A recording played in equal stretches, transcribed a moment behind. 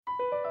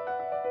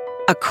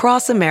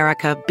Across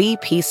America,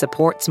 BP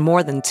supports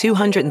more than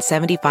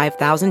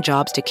 275,000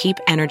 jobs to keep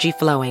energy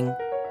flowing.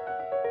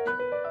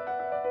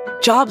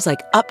 Jobs like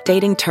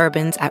updating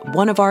turbines at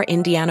one of our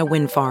Indiana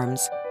wind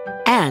farms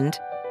and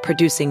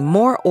producing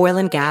more oil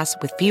and gas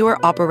with fewer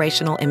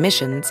operational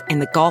emissions in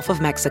the Gulf of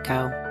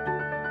Mexico.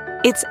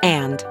 It's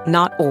and,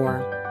 not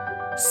or.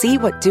 See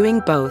what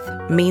doing both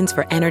means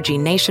for energy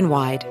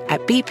nationwide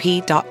at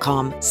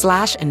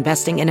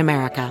bp.com/investing in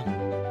America.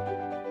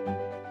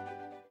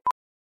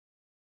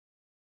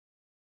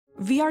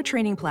 VR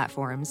training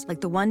platforms,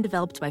 like the one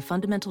developed by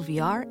Fundamental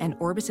VR and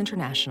Orbis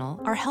International,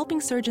 are helping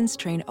surgeons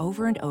train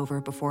over and over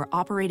before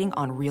operating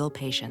on real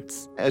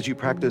patients. As you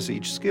practice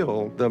each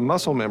skill, the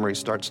muscle memory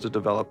starts to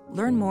develop.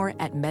 Learn more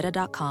at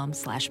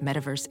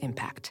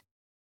meta.com/metaverseimpact.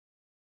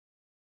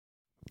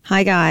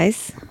 Hi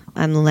guys,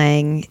 I'm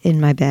laying in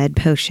my bed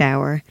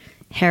post-shower,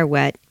 hair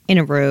wet, in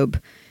a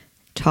robe,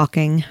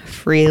 talking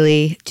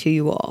freely to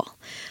you all.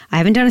 I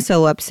haven't done a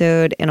solo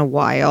episode in a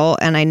while,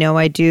 and I know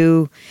I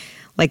do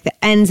like the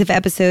ends of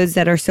episodes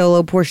that are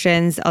solo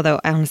portions, although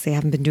I honestly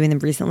haven't been doing them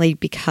recently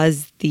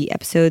because the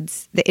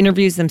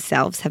interviews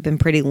themselves have been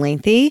pretty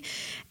lengthy,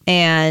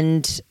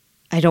 and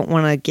I don't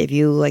want to give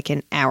you like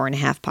an hour and a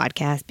half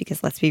podcast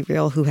because let's be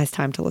real, who has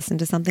time to listen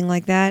to something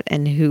like that?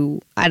 And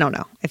I don't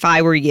know. If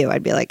I were you,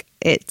 I'd be like,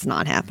 it's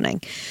not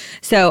happening.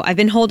 So I've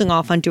been holding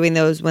off on doing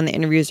those when the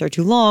interviews are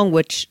too long,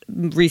 which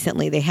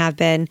recently they have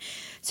been.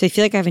 So I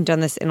feel like I haven't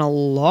done this in a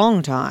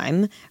long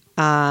time.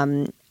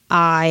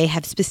 I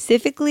have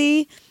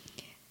specifically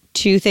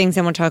two things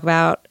I want to talk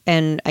about,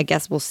 and I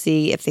guess we'll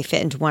see if they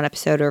fit into one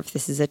episode or if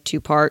this is a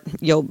two-part.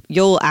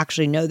 You'll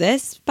actually know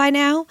this by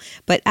now,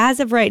 but as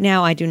of right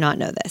now, I do not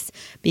know this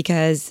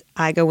because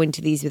I go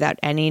into these without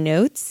any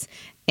notes,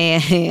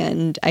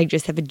 and I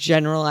just have a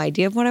general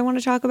idea of what I want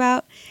to talk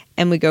about,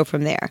 and we go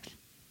from there.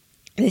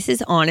 This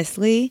is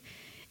honestly,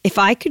 if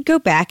I could go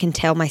back and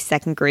tell my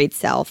second grade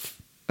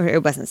self, or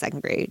it wasn't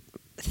second grade,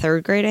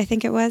 third grade, I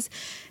think it was,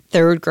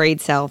 third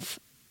grade self,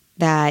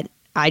 that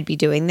I'd be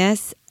doing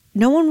this,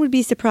 no one would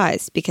be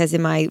surprised because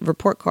in my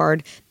report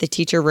card, the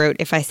teacher wrote,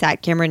 if I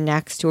sat Cameron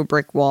next to a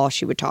brick wall,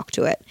 she would talk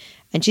to it.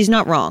 And she's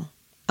not wrong.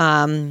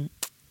 I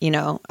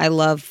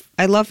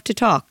love to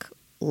talk.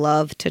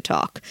 Love to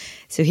talk.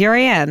 So here I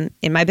am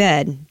in my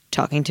bed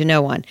talking to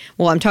no one.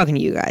 Well, I'm talking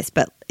to you guys,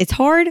 but it's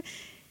hard.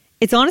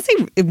 It's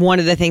honestly one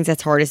of the things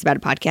that's hardest about a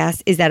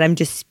podcast is that I'm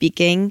just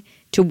speaking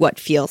to what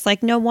feels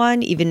like no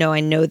one, even though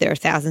I know there are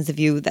thousands of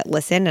you that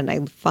listen and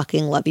I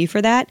fucking love you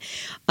for that.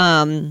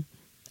 I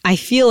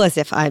feel as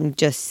if I'm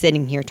just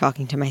sitting here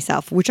talking to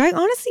myself, which I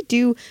honestly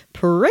do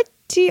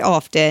pretty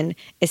often,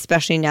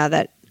 especially now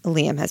that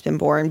Liam has been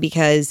born,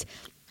 because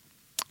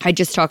I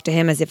just talk to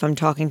him as if I'm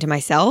talking to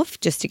myself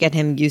just to get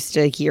him used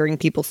to hearing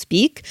people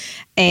speak.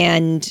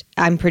 And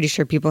I'm pretty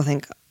sure people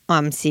think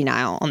I'm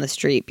senile on the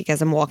street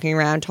because I'm walking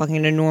around talking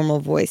in a normal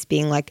voice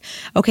being like,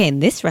 okay, in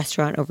this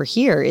restaurant over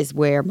here is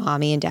where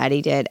mommy and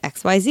daddy did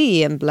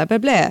XYZ and blah, blah,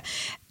 blah.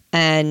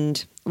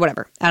 And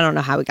whatever. I don't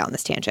know how we got on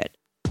this tangent.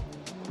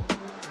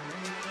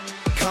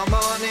 Come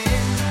on in,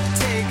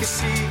 take a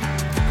seat,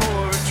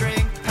 pour a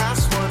drink,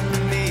 pass one to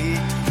me.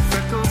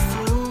 Freckle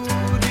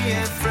foodie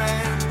and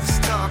friends,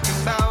 talking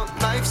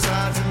about life's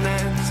odds and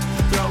ends.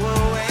 Throw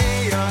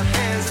away your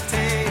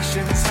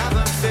hesitations, have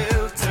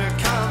unfiltered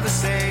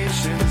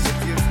conversations.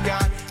 If you've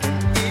got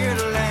an ear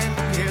to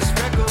lend, here's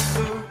Freckle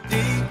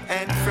foodie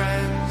and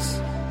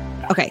friends.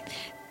 Okay,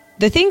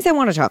 the things I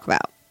want to talk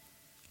about.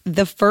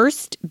 The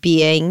first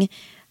being,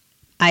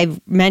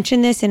 I've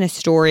mentioned this in a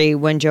story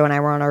when Joe and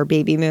I were on our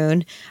baby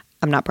moon.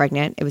 I'm not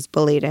pregnant. It was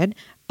belated.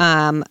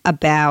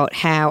 About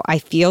how I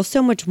feel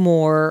so much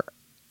more.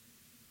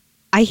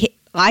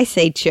 I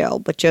say chill,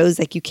 but Joe's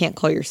like, you can't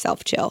call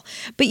yourself chill.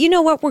 But you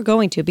know what? We're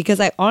going to, because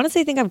I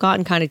honestly think I've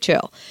gotten kind of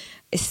chill,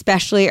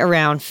 especially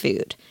around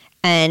food.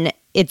 And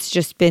it's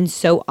just been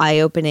so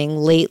eye-opening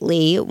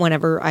lately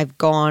whenever I've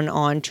gone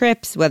on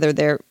trips, whether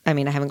I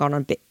haven't gone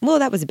on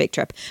that was a big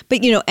trip.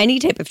 But, any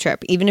type of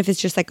trip, even if it's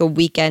just like a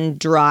weekend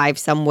drive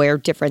somewhere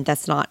different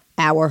that's not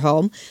our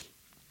home,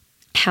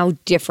 how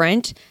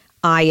different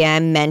I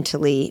am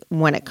mentally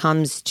when it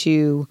comes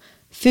to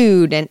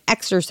food and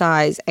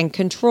exercise and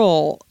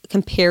control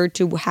compared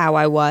to how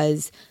I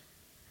was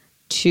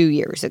 2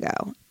 years ago.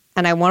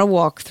 And I want to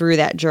walk through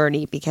that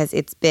journey because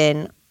it's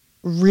been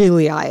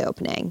really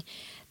eye-opening.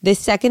 The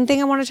second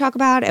thing I want to talk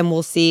about, and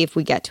we'll see if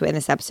we get to it in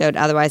this episode,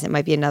 otherwise it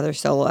might be another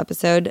solo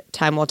episode,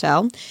 time will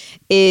tell,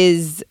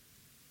 is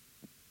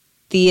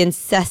the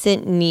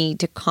incessant need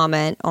to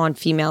comment on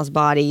females'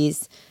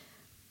 bodies,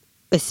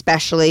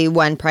 especially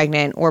when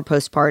pregnant or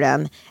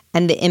postpartum,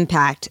 and the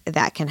impact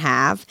that can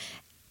have.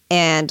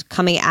 And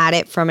coming at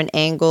it from an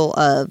angle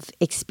of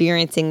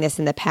experiencing this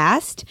in the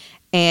past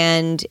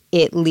and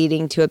it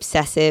leading to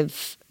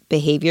obsessive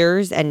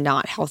behaviors and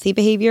not healthy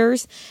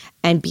behaviors,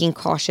 and being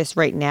cautious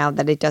right now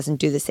that it doesn't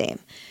do the same.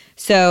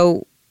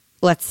 So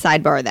let's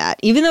sidebar that.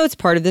 Even though it's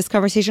part of this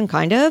conversation,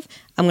 kind of,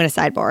 I'm going to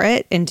sidebar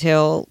it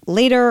until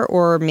later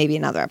or maybe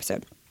another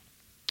episode.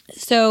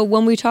 So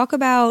when we talk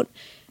about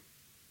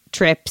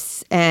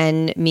trips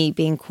and me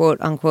being quote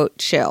unquote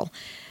chill.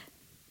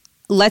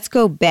 Let's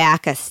go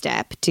back a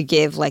step to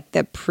give like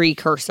the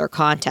precursor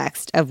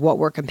context of what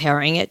we're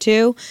comparing it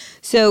to.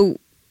 So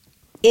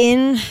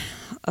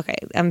okay,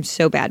 I'm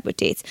so bad with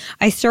dates.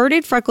 I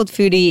started Freckled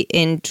Foodie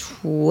in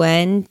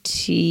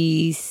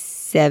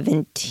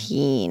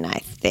 2017, I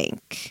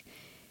think.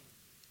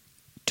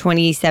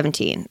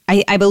 2017,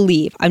 I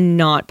believe. I'm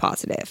not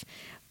positive.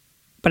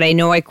 But I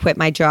know I quit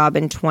my job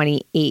in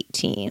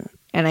 2018,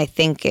 and I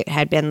think it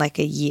had been like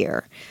a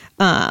year.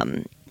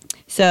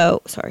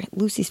 So, sorry,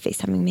 Lucy's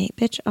FaceTiming me.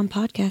 Bitch, I'm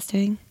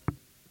podcasting.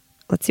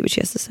 Let's see what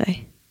she has to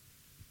say.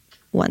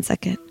 1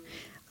 second.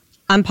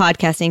 I'm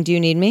podcasting. Do you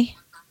need me?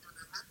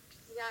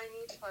 Yeah, I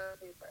need toilet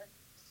paper.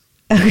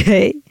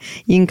 Okay.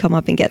 You can come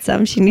up and get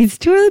some. She needs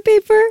toilet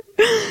paper.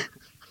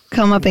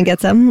 Come up and get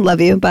some. Love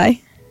you.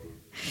 Bye.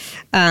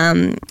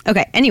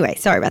 Okay. Anyway,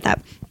 sorry about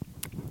that.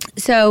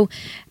 So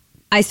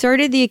I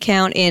started the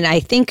account in, I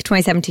think,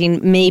 2017,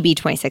 maybe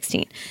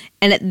 2016.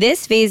 And at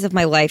this phase of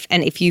my life,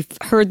 and if you've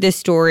heard this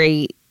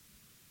story,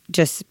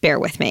 just bear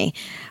with me.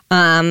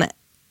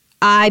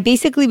 I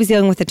basically was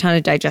dealing with a ton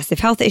of digestive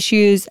health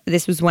issues.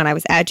 This was when I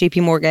was at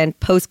JP Morgan,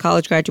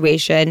 post-college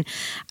graduation.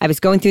 I was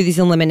going through these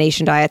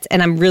elimination diets,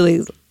 and I'm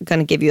really going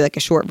to give you like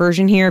a short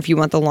version here. If you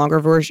want the longer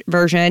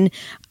version,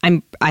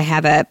 I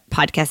have a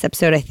podcast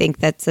episode, I think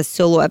that's a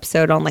solo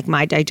episode on like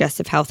my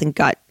digestive health and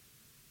gut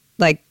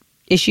like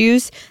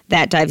issues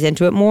that dives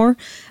into it more.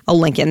 I'll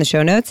link it in the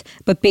show notes.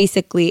 But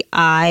basically,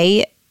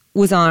 I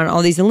was on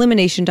all these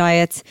elimination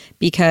diets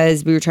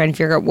because we were trying to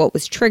figure out what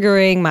was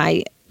triggering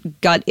my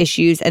gut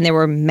issues, and there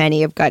were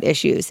many of gut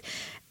issues.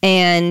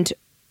 And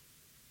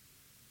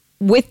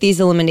with these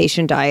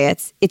elimination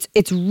diets,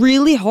 it's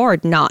really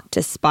hard not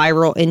to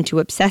spiral into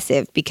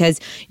obsessive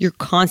because you're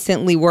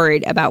constantly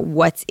worried about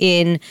what's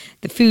in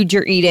the food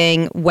you're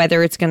eating,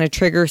 whether it's going to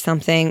trigger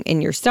something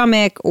in your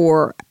stomach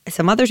or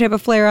some other type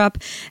of flare-up.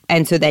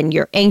 And so then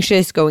you're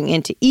anxious going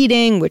into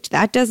eating, which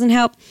that doesn't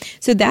help.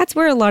 So that's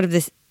where a lot of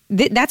this,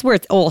 that's where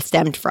it's all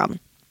stemmed from.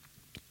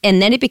 And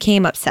then it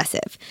became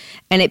obsessive,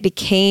 and it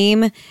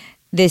became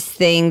this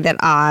thing that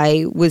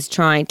I was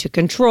trying to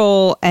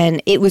control,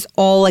 and it was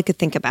all I could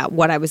think about,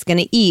 what I was going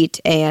to eat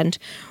and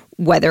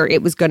whether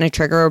it was going to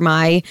trigger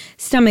my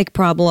stomach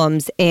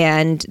problems.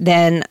 And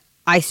then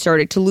I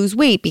started to lose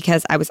weight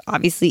because I was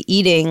obviously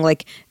eating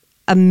like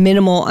a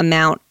minimal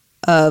amount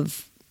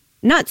of,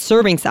 not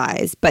serving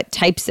size, but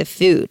types of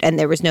food. And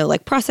there was no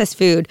like processed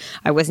food.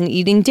 I wasn't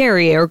eating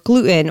dairy or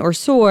gluten or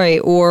soy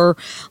or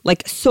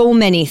like so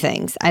many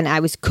things. And I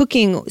was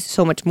cooking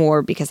so much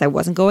more because I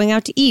wasn't going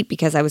out to eat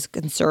because I was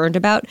concerned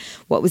about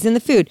what was in the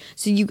food.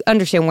 So you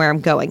understand where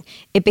I'm going.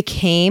 It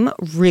became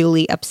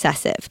really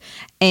obsessive.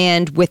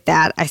 And with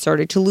that, I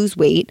started to lose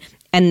weight.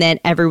 And then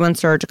everyone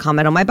started to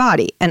comment on my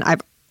body. And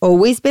I've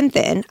always been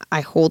thin.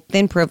 I hold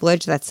thin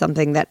privilege. That's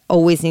something that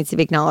always needs to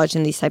be acknowledged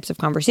in these types of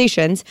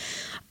conversations.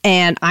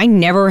 And I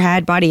never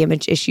had body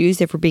image issues,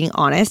 if we're being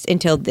honest,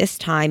 until this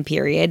time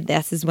period.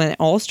 This is when it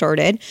all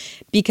started.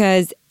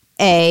 Because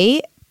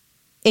in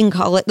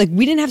college, like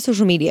we didn't have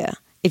social media.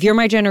 If you're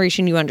my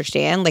generation, you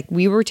understand. Like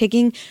we were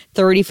taking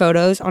 30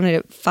 photos on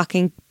a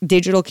fucking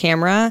digital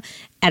camera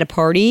at a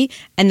party.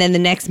 And then the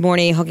next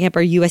morning, hooking up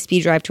our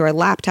USB drive to our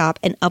laptop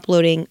and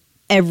uploading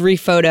every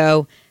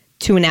photo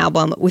to an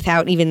album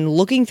without even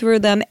looking through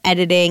them,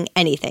 editing,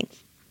 anything.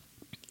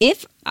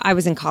 If I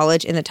was in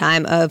college in the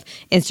time of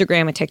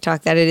Instagram and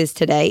TikTok that it is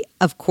today,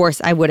 of course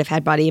I would have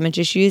had body image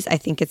issues. I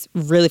think it's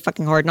really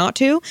fucking hard not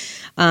to.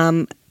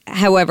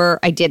 However,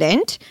 I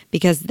didn't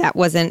because that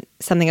wasn't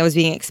something I was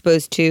being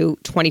exposed to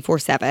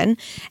 24/7.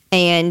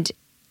 And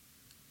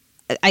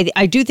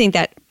I do think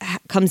that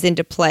comes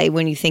into play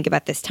when you think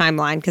about this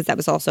timeline because that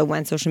was also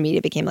when social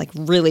media became like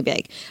really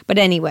big. But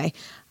anyway,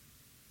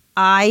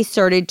 I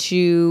started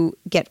to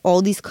get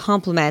all these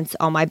compliments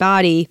on my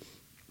body,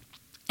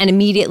 and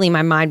immediately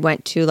my mind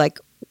went to like,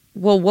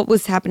 well, what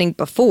was happening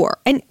before?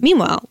 And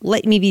meanwhile,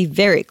 let me be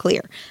very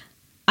clear.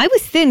 I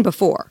was thin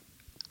before.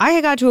 I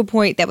had got to a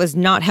point that was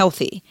not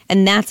healthy,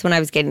 and that's when I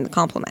was getting the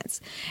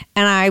compliments.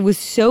 And I was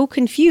so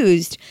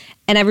confused,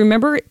 and I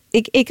remember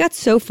it got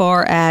so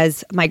far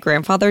as my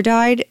grandfather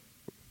died,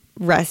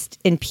 rest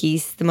in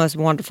peace, the most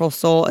wonderful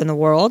soul in the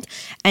world,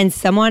 and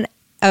someone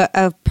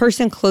a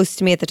person close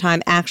to me at the time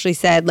actually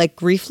said, like,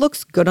 grief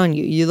looks good on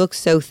you. You look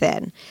so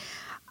thin.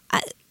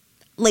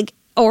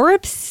 Our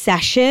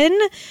obsession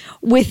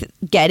with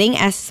getting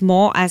as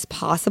small as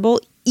possible,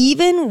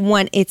 even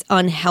when it's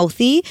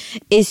unhealthy,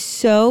 is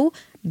so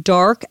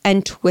dark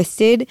and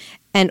twisted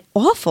and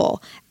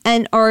awful.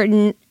 And our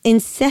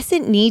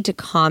incessant need to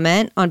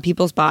comment on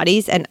people's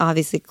bodies, and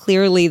obviously,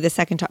 clearly, the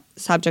second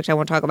subject I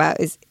want to talk about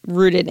is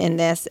rooted in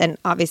this and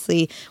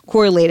obviously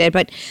correlated,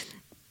 but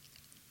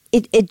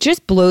it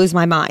just blows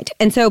my mind.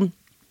 And so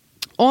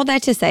all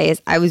that to say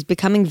is I was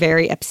becoming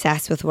very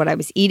obsessed with what I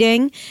was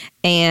eating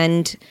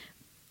and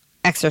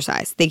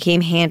exercise. They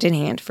came hand in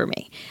hand for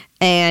me.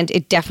 And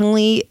it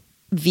definitely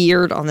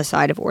veered on the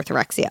side of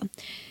orthorexia.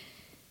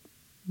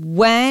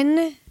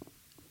 When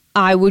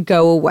I would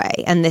go away,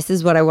 and this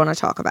is what I want to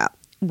talk about.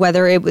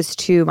 whether it was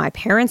to my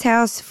parents'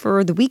 house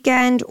for the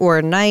weekend or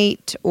a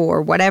night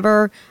or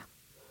whatever,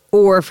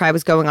 or if I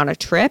was going on a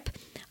trip,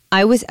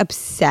 I was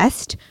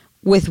obsessed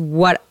with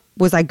what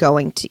was I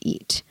going to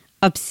eat.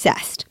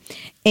 Obsessed.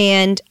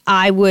 And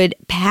I would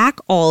pack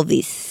all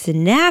these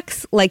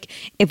snacks. Like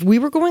if we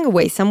were going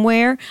away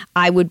somewhere,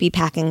 I would be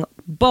packing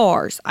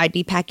bars. I'd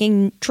be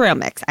packing trail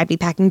mix. I'd be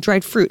packing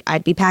dried fruit.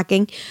 I'd be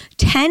packing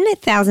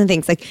 10,000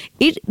 things. Like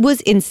it was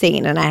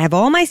insane. And I have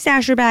all my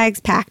stasher bags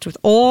packed with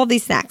all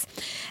these snacks.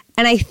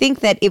 And I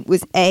think that it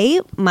was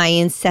my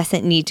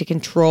incessant need to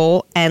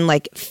control and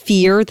like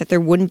fear that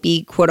there wouldn't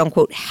be quote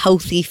unquote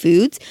healthy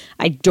foods.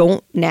 I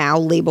don't now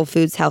label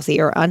foods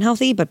healthy or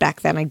unhealthy, but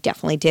back then I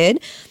definitely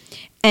did.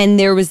 And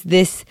there was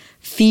this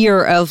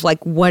fear of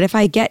like, what if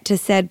I get to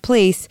said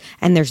place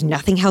and there's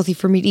nothing healthy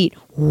for me to eat?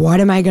 What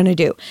am I going to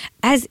do?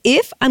 As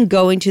if I'm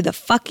going to the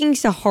fucking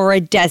Sahara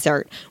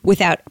Desert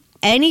without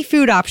any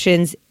food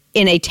options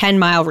in a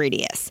 10-mile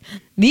radius.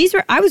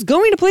 I was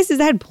going to places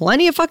that had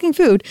plenty of fucking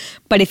food,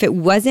 but if it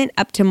wasn't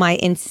up to my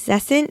if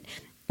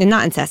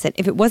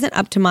it wasn't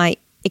up to my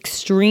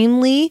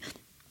extremely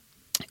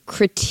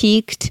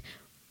critiqued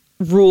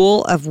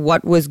rule of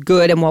what was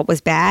good and what was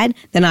bad,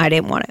 then I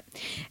didn't want it.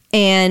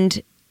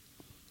 And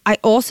I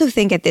also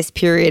think at this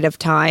period of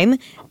time,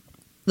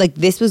 like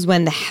this was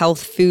when the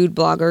health food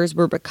bloggers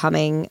were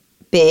becoming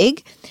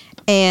big.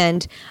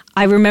 And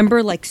I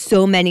remember like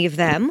so many of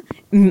them,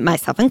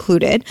 myself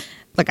included,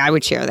 like I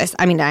would share this.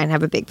 I mean, I didn't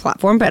have a big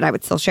platform, but I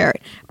would still share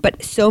it.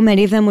 But so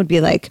many of them would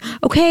be like,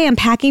 okay, I'm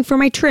packing for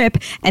my trip.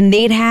 And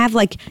they'd have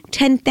like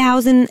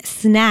 10,000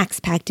 snacks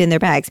packed in their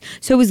bags.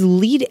 So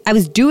I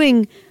was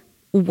doing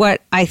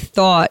what I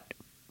thought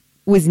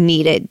was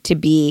needed to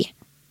be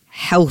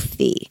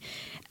healthy.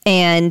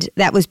 And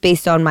that was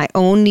based on my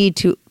own need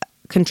to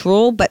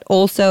control, but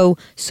also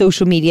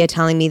social media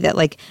telling me that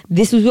like,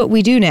 this is what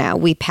we do now.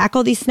 We pack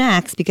all these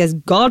snacks because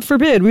God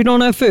forbid we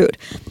don't have food.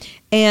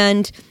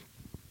 And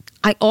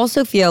I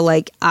also feel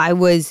like I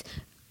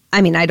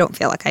don't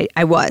feel like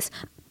I was.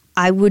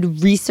 I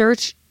would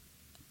research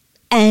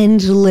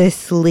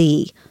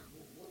endlessly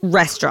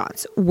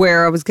restaurants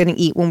where I was going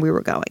to eat when we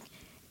were going.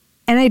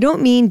 And I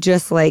don't mean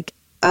just like,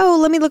 oh,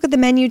 let me look at the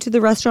menu to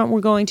the restaurant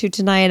we're going to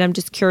tonight. I'm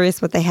just curious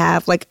what they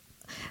have. Like,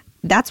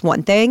 that's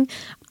one thing.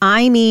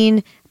 I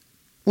mean,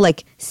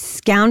 like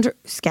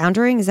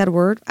scoundering, is that a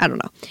word? I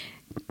don't know.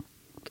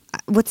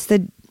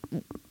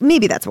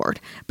 Maybe that's a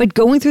word. But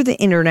going through the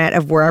internet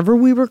of wherever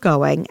we were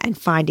going and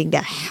finding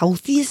the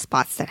healthiest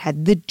spots that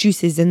had the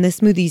juices and the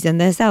smoothies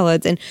and the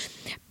salads and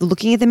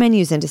looking at the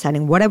menus and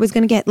deciding what I was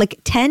going to get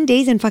like 10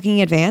 days in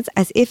fucking advance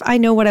as if I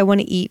know what I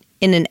want to eat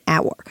in an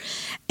hour.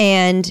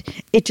 And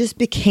it just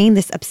became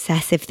this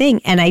obsessive thing.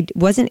 And I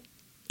wasn't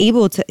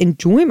able to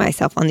enjoy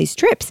myself on these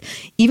trips.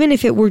 Even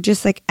if it were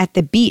just like at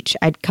the beach,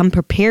 I'd come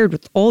prepared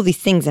with all these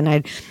things and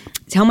I'd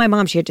tell my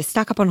mom she had to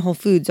stock up on Whole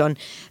Foods, on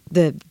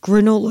the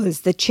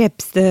granolas, the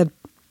chips,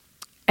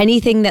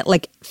 anything that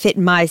like fit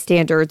my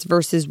standards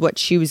versus what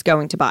she was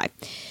going to buy.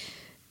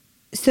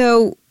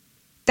 So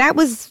that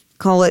was,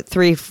 call it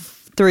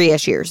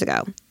three-ish years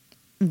ago.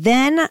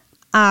 Then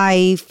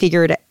I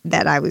figured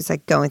that I was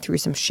like going through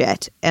some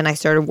shit and I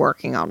started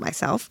working on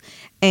myself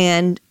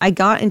and I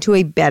got into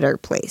a better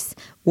place.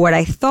 What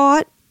I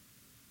thought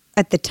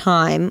at the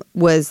time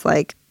was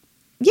like,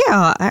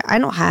 yeah, I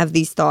don't have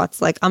these thoughts.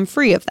 Like, I'm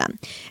free of them.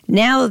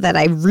 Now that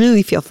I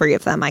really feel free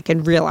of them, I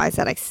can realize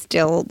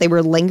that they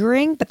were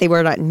lingering, but they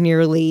were not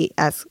nearly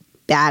as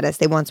bad as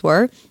they once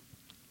were.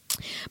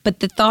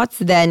 But the thoughts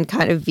then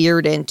kind of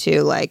veered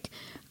into like,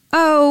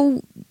 oh,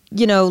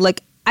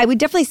 like I would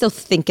definitely still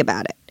think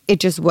about it.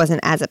 It just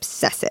wasn't as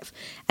obsessive.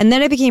 And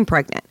then I became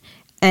pregnant.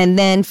 And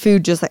then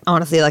food just like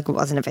honestly like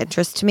wasn't of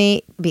interest to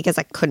me because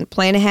I couldn't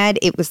plan ahead.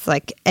 It was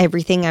like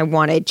everything I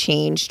wanted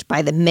changed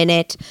by the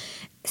minute.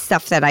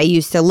 Stuff that I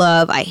used to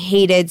love, I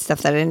hated.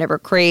 Stuff that I never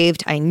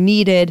craved, I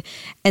needed.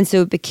 And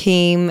so it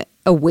became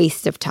a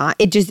waste of time.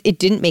 It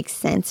didn't make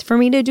sense for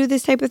me to do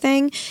this type of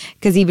thing.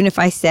 Because even if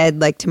I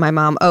said like to my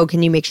mom, oh,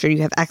 can you make sure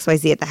you have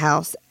XYZ at the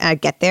house? And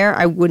I'd get there,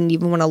 I wouldn't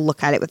even want to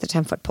look at it with a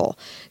 10-foot pole.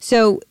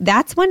 So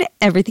that's when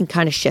everything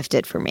kind of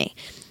shifted for me.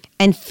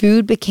 And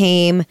food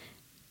became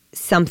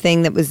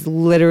something that was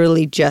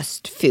literally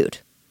just food.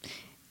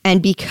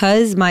 And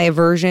because my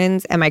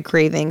aversions and my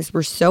cravings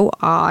were so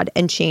odd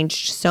and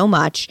changed so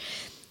much,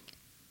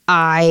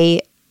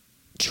 I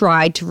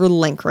tried to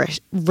relinquish,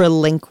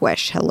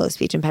 hello,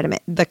 speech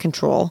impediment, the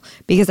control,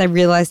 because I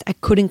realized I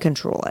couldn't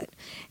control it.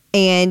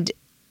 And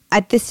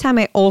at this time,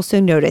 I also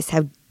noticed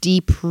how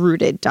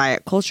deep-rooted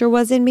diet culture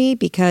was in me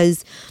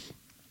because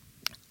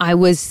I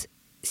was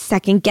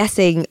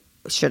second-guessing,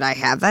 should I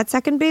have that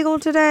second bagel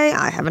today?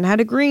 I haven't had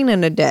a green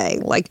in a day.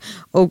 Like,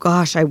 oh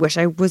gosh, I wish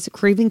I was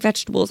craving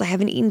vegetables. I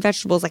haven't eaten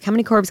vegetables. Like, how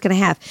many carbs can I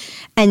have?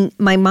 And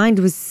my mind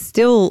was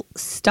still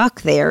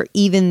stuck there,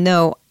 even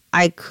though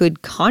I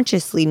could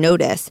consciously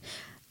notice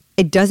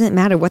it doesn't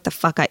matter what the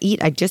fuck I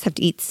eat. I just have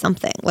to eat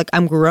something. Like,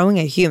 I'm growing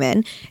a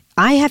human.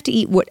 I have to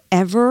eat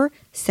whatever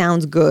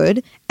sounds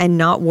good and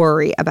not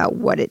worry about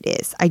what it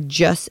is. I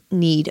just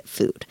need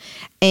food.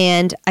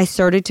 And I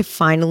started to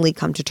finally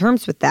come to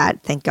terms with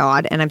that, thank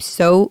God. And I'm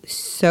so,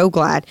 so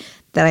glad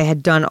that I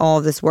had done all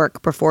of this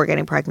work before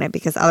getting pregnant,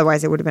 because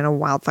otherwise it would have been a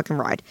wild fucking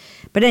ride.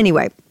 But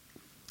anyway,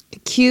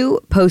 cue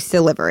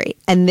post-delivery.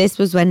 And this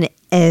was when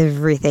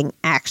everything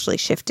actually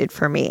shifted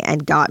for me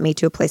and got me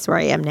to a place where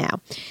I am now.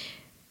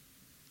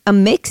 A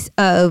mix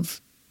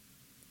of,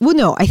 well,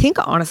 no, I think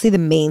honestly the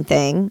main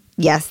thing,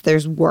 yes,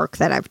 there's work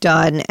that I've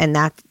done, and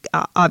that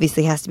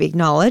obviously has to be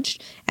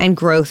acknowledged, and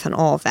growth and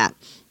all of that.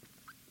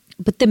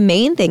 But the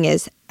main thing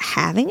is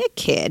having a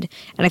kid,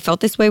 and I felt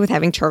this way with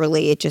having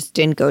Charlie, it just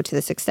didn't go to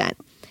this extent.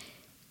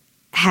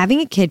 Having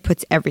a kid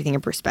puts everything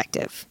in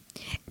perspective,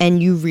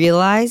 and you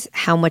realize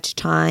how much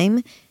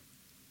time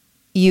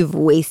you've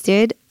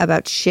wasted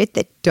about shit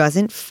that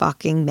doesn't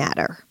fucking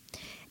matter.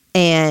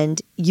 And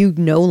you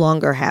no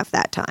longer have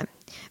that time.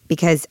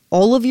 Because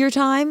all of your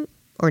time,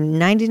 or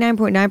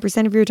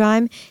 99.9% of your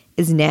time,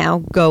 is now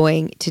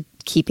going to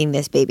keeping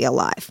this baby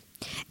alive.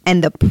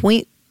 And the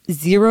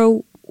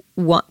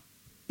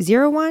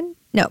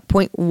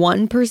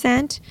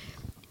 0.1%,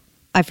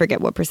 I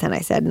forget what percent I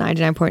said,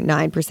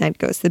 99.9%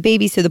 goes to the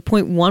baby. So the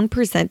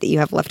 0.1% that you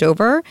have left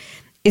over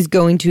is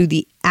going to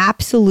the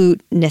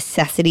absolute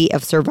necessity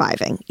of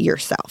surviving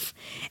yourself.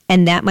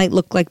 And that might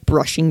look like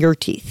brushing your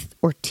teeth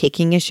or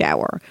taking a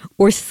shower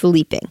or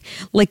sleeping,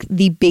 like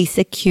the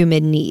basic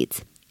human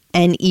needs,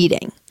 and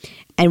eating.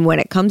 And when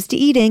it comes to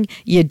eating,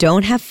 you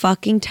don't have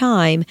fucking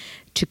time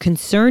to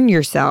concern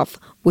yourself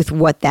with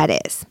what that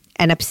is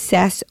and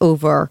obsess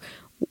over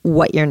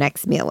what your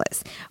next meal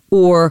is,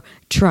 or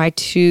try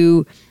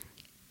to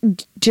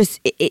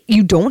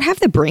you don't have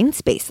the brain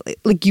space.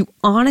 Like you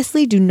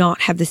honestly do not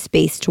have the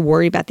space to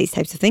worry about these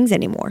types of things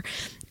anymore.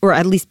 Or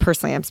at least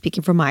personally, I'm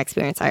speaking from my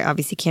experience. I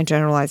obviously can't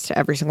generalize to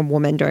every single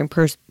woman during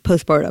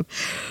postpartum.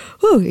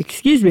 Oh,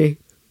 excuse me.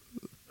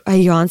 I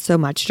yawn so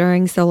much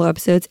during solo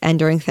episodes and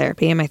during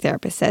therapy, and my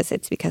therapist says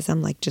it's because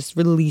I'm like just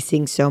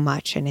releasing so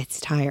much and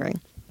it's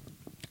tiring.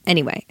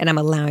 Anyway, and I'm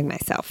allowing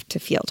myself to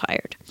feel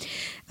tired.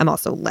 I'm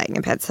also laying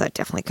in bed, so that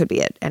definitely could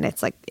be it. And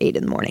it's like 8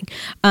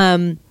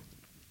 a.m.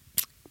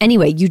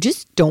 Anyway, you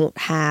just don't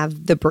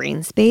have the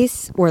brain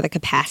space or the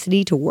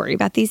capacity to worry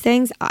about these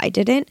things. I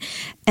didn't.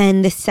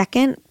 And the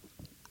second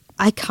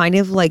I kind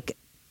of like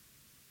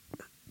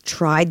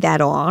tried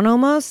that on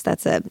almost,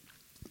 that's a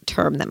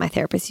term that my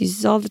therapist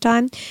uses all the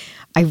time,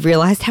 I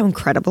realized how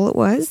incredible it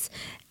was.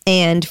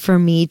 And for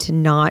me to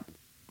not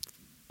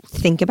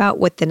think about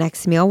what the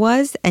next meal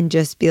was and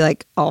just be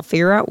like, I'll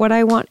figure out what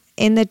I want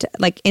in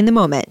the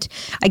moment.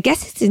 I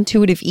guess it's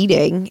intuitive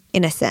eating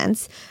in a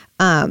sense.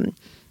 And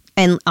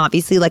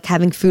obviously like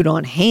having food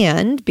on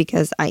hand,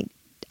 because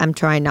I'm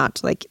trying not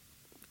to like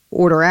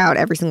order out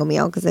every single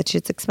meal because that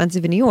shit's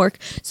expensive in New York.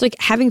 So like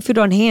having food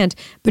on hand,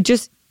 but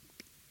just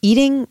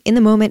eating in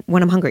the moment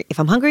when I'm hungry. If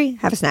I'm hungry,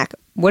 have a snack.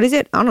 What is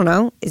it? I don't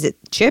know. Is it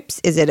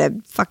chips? Is it a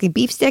fucking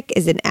beef stick?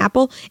 Is it an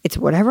apple? It's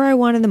whatever I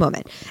want in the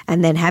moment.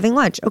 And then having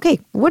lunch. Okay,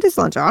 what is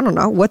lunch? I don't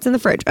know. What's in the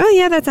fridge? Oh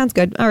yeah, that sounds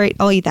good. All right,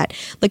 I'll eat that.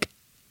 Like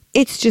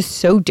it's just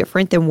so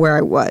different than where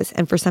I was.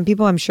 And for some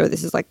people, I'm sure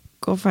this is like,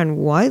 girlfriend,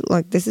 what?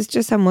 Like this is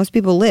just how most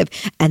people live.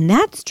 And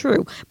that's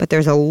true. But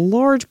there's a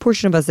large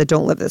portion of us that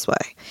don't live this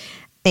way.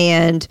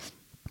 And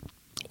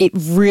it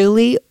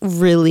really,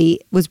 really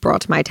was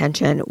brought to my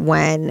attention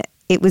when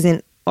it was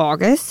in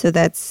August. So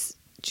that's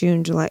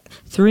June, July,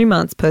 3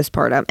 months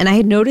postpartum. And I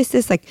had noticed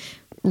this like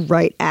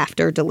right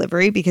after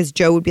delivery, because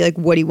Joe would be like,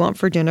 what do you want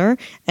for dinner?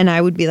 And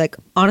I would be like,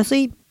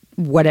 honestly,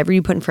 whatever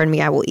you put in front of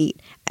me, I will eat.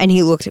 And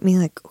he looked at me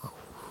like,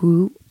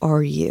 who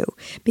are you?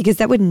 Because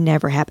that would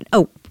never happen.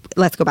 Oh,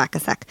 let's go back a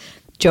sec.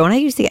 Joe and I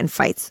used to get in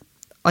fights.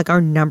 Like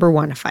our number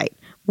one fight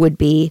would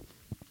be,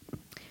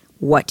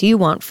 what do you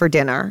want for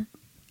dinner?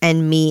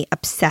 And me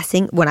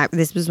obsessing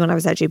this was when I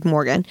was at JP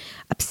Morgan,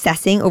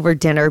 obsessing over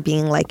dinner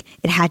being like,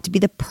 it had to be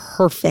the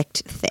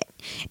perfect thing.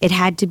 It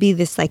had to be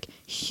this like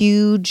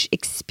huge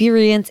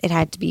experience. It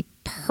had to be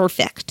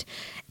perfect.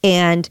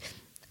 And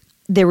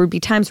there would be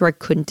times where I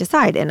couldn't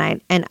decide,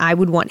 and I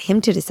would want him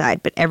to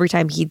decide. But every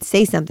time he'd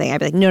say something, I'd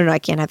be like, no, I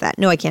can't have that.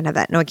 No, I can't have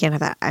that. No, I can't have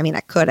that. I mean,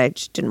 I could, I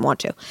just didn't want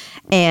to.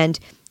 And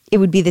it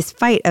would be this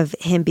fight of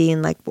him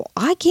being like, well,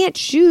 I can't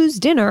choose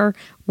dinner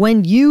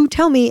when you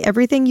tell me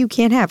everything you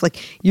can't have.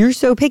 Like, you're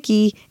so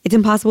picky, it's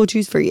impossible to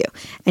choose for you.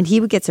 And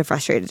he would get so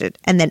frustrated.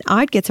 And then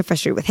I'd get so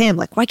frustrated with him.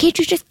 Like, why can't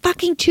you just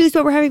fucking choose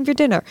what we're having for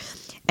dinner?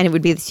 And it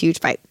would be this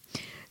huge fight.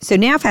 So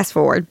now fast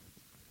forward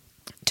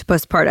to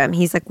postpartum.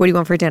 He's like, what do you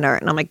want for dinner?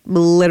 And I'm like,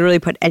 literally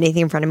put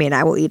anything in front of me and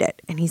I will eat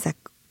it. And he's like,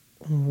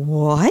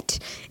 what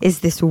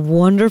is this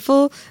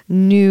wonderful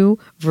new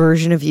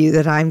version of you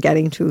that I'm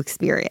getting to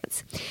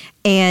experience?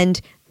 And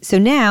so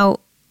now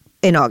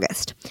in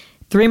August,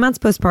 3 months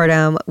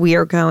postpartum, we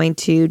are going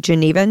to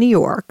Geneva, New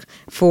York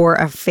for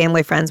a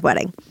family friend's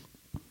wedding.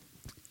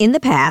 In the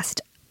past,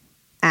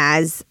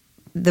 as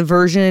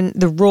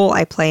the role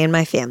I play in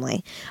my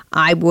family,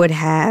 I would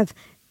have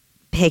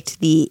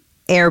picked the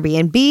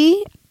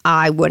Airbnb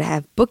I would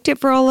have booked it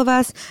for all of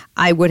us.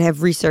 I would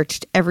have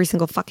researched every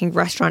single fucking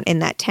restaurant in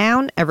that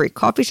town, every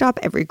coffee shop,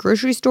 every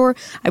grocery store.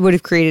 I would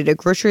have created a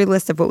grocery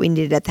list of what we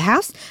needed at the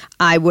house.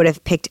 I would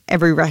have picked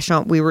every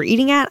restaurant we were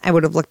eating at. I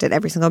would have looked at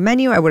every single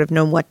menu. I would have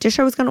known what dish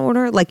I was going to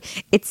order.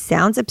 Like, it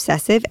sounds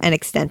obsessive and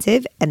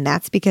extensive, and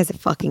that's because it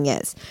fucking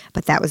is.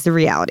 But that was the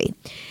reality.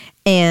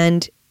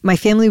 And my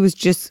family was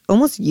just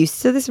almost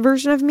used to this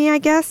version of me, I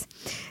guess.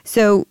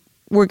 So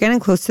we're getting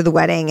close to the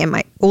wedding, and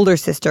my older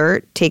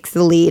sister takes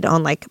the lead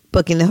on like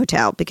booking the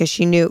hotel because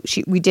she knew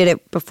we did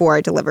it before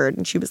I delivered,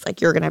 and she was like,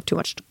 "You're gonna have too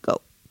much to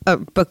go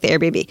book the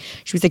Airbnb."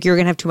 She was like, "You're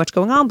gonna have too much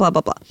going on, blah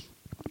blah blah,"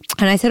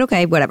 and I said,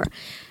 "Okay, whatever."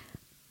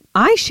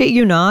 I shit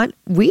you not,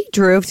 we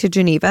drove to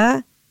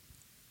Geneva.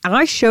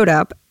 I showed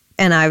up,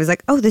 and I was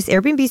like, "Oh, this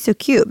Airbnb is so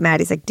cute."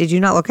 Maddie's like, "Did you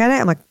not look at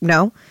it?" I'm like,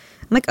 "No."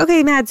 I'm like,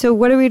 "Okay, Mad, so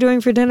what are we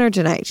doing for dinner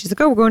tonight?" She's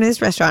like, "Oh, we're going to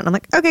this restaurant." I'm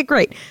like, "Okay,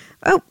 great."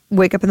 Oh,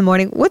 wake up in the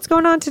morning. What's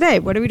going on today?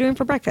 What are we doing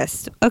for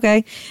breakfast?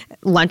 Okay.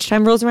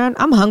 Lunchtime rolls around.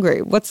 I'm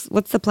hungry. What's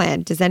the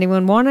plan? Does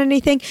anyone want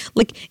anything?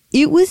 Like,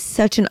 it was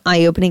such an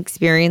eye-opening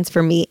experience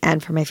for me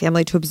and for my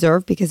family to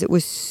observe because it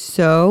was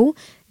so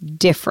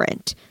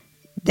different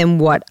than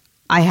what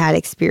I had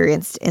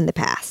experienced in the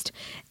past.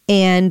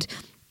 And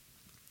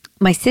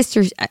my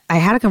sister, I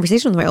had a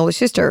conversation with my older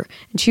sister,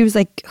 and she was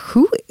like,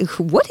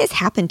 what has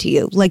happened to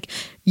you? Like,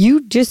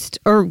 you just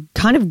are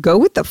kind of go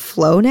with the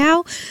flow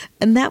now.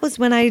 And that was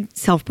when I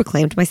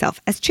self-proclaimed myself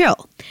as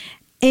chill.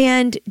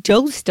 And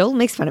Joe still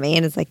makes fun of me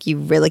and is like, you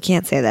really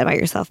can't say that about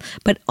yourself.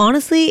 But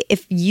honestly,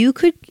 if you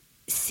could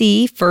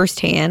see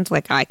firsthand,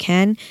 like I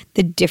can,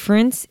 the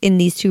difference in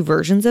these two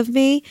versions of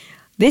me,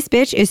 this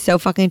bitch is so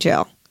fucking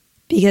chill.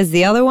 Because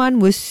the other one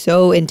was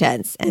so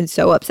intense and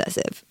so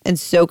obsessive and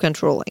so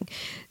controlling.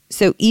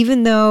 So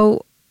even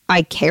though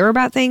I care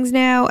about things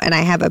now and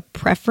I have a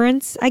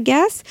preference, I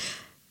guess,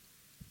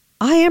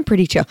 I am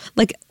pretty chill.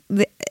 Like,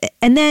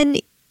 and then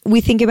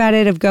we think about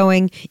it of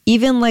going,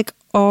 even like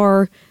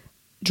our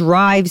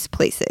drives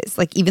places,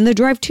 like even the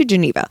drive to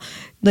Geneva,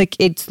 like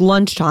it's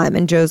lunchtime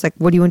and Joe's like,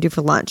 what do you want to do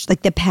for lunch?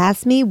 Like the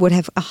past me would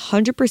have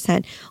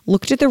 100%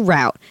 looked at the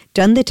route,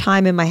 done the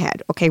time in my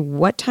head. Okay,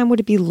 what time would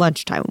it be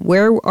lunchtime?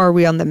 Where are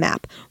we on the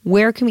map?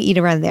 Where can we eat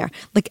around there?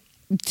 Like,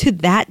 to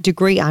that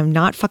degree, I'm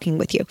not fucking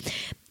with you.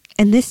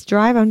 And this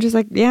drive, I'm just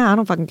like, yeah, I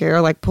don't fucking care.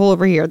 Like, pull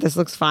over here. This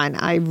looks fine.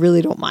 I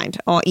really don't mind.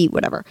 I'll eat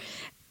whatever.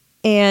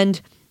 And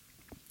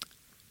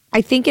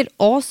I think it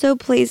also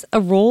plays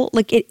a role.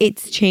 Like,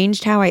 it's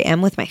changed how I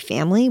am with my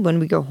family when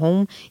we go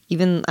home.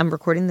 Even I'm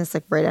recording this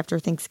like right after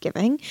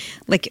Thanksgiving.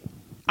 Like,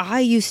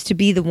 I used to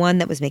be the one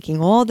that was making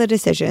all the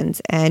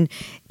decisions, and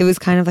it was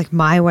kind of like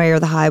my way or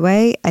the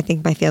highway. I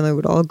think my family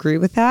would all agree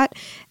with that.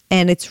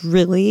 And it's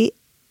really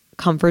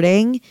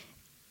comforting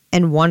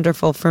and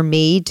wonderful for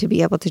me to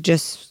be able to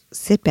just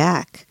sit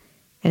back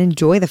and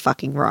enjoy the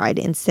fucking ride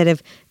instead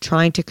of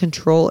trying to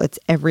control its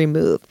every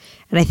move.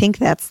 And I think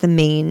that's the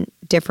main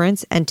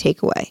difference and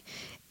takeaway,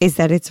 is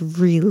that it's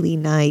really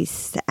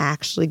nice to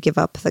actually give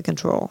up the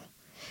control.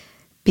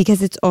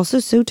 Because it's also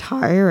so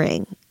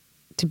tiring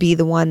to be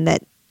the one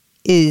that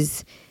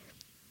is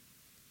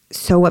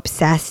so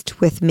obsessed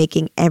with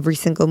making every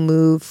single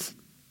move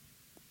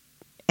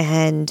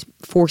and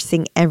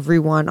forcing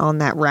everyone on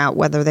that route,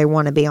 whether they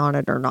want to be on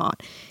it or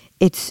not.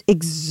 It's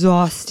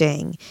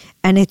exhausting,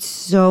 and it's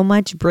so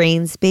much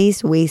brain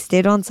space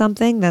wasted on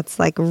something that's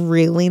like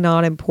really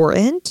not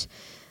important.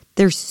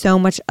 There's so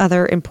much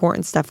other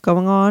important stuff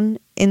going on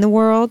in the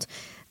world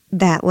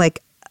that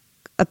like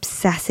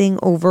obsessing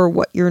over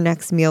what your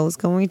next meal is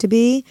going to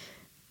be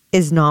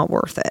is not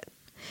worth it.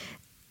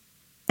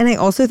 And I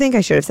also think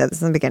I should have said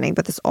this in the beginning,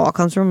 but this all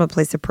comes from a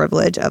place of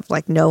privilege of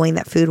like knowing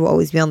that food will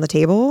always be on the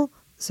table.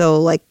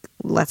 So like,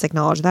 let's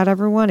acknowledge that,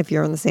 everyone, if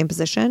you're in the same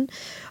position.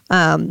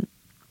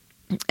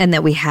 And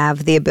that we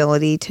have the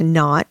ability to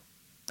not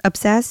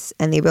obsess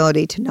and the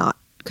ability to not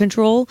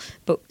control,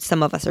 but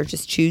some of us are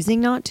just choosing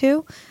not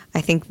to.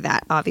 I think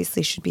that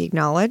obviously should be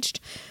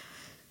acknowledged.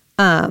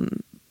 But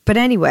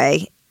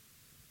anyway,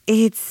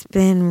 it's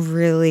been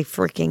really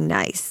freaking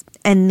nice.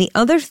 And the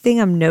other thing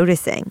I'm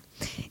noticing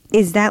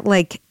is that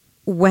like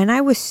when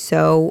I was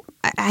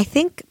I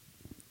think,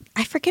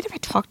 I forget if I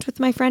talked with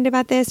my friend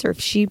about this or if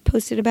she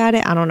posted about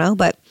it. I don't know.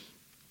 But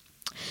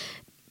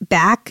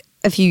back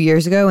a few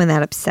years ago in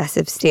that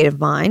obsessive state of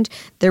mind,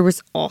 there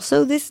was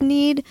also this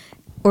need,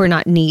 or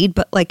not need,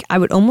 but like I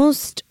would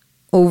almost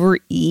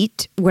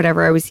overeat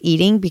whatever I was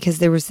eating because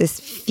there was this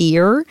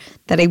fear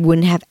that I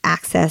wouldn't have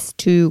access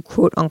to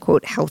quote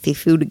unquote healthy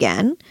food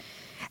again.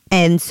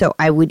 And so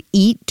I would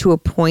eat to a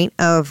point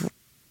of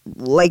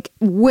like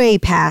way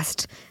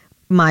past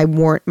my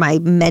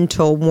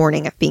mental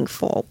warning of being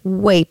full,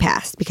 way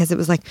past, because it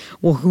was like,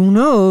 well, who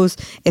knows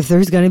if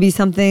there's going to be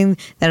something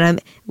that I'm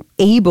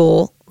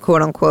able,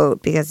 quote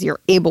unquote, because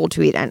you're able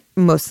to eat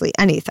mostly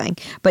anything,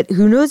 but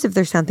who knows if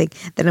there's something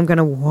that I'm going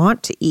to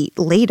want to eat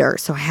later.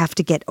 So I have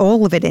to get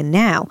all of it in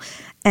now.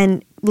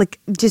 And like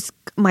just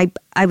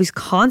I was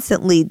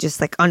constantly just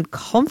like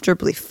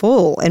uncomfortably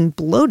full and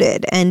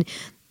bloated. And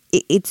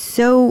it's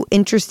so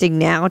interesting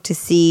now to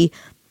see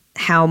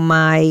how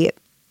my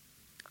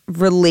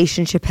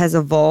relationship has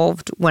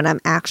evolved when I'm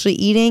actually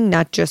eating,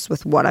 not just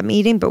with what I'm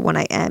eating, but when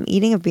I am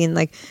eating, of being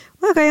like,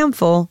 okay, I'm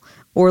full,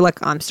 or like,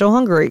 I'm still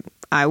hungry.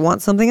 I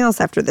want something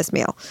else after this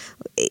meal.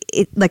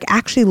 Like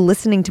actually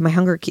listening to my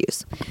hunger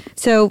cues.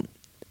 So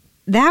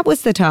that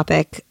was the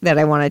topic that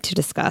I wanted to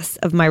discuss,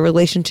 of my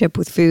relationship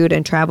with food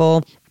and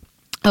travel.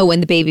 Oh,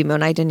 and the baby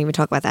moon. I didn't even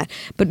talk about that.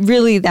 But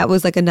really, that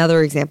was like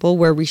another example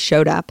where we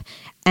showed up,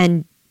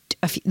 and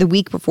the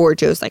week before,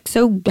 Joe's like,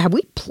 so have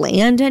we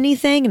planned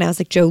anything? And I was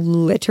like, Joe,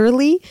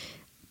 literally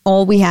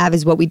all we have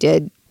is what we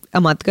did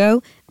a month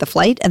ago, the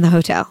flight and the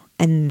hotel.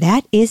 And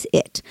that is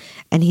it.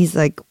 And he's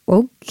like,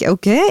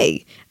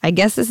 okay, I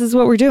guess this is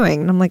what we're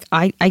doing. And I'm like,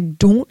 I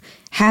don't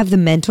have the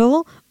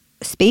mental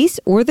space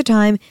or the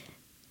time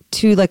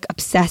to like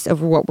obsess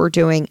over what we're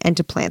doing and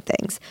to plan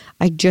things.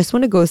 I just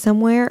want to go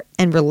somewhere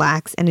and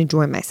relax and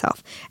enjoy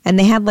myself. And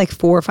they had like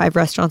 4 or 5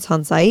 restaurants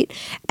on site.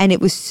 And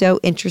it was so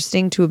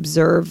interesting to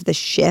observe the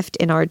shift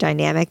in our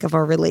dynamic of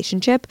our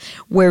relationship,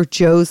 where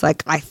Joe's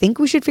like, I think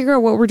we should figure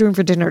out what we're doing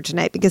for dinner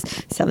tonight, because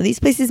some of these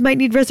places might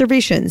need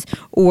reservations.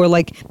 Or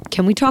like,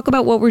 can we talk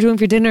about what we're doing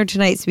for dinner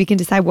tonight so we can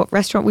decide what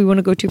restaurant we want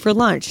to go to for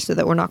lunch so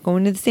that we're not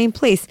going to the same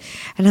place?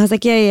 And I was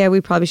like, yeah, we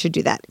probably should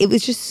do that. It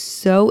was just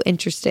so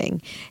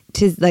interesting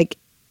to like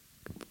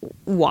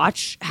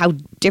watch how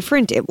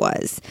different it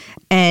was,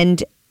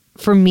 and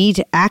for me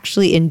to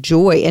actually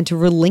enjoy and to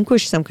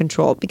relinquish some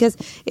control, because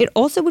it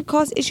also would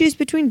cause issues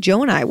between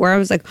Joe and I, where I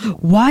was like,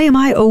 why am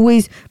I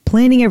always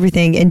planning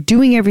everything and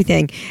doing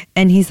everything?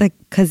 And he's like,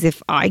 because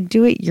if I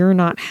do it, you're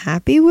not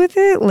happy with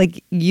it.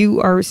 Like,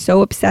 you are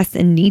so obsessed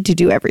and need to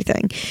do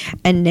everything.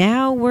 And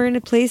now we're in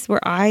a place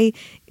where I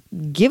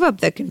give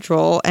up the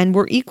control and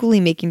we're equally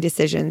making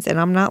decisions, and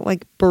I'm not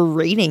like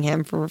berating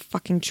him for a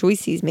fucking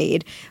choice he's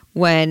made,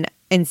 when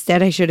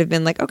instead I should have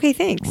been like, okay,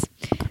 thanks.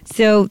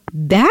 So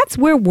that's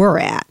where we're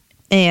at,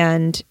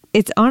 and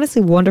it's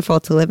honestly wonderful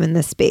to live in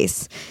this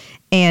space.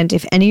 And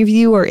if any of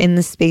you are in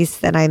the space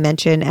that I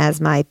mention as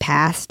my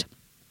past,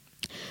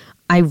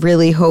 I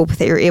really hope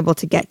that you're able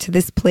to get to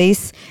this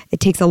place. It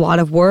takes a lot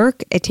of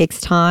work. It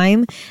takes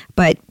time,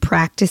 but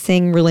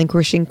practicing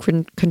relinquishing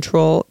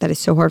control, that is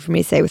so hard for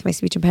me to say with my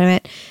speech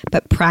impediment,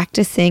 but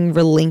practicing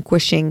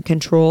relinquishing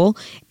control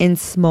in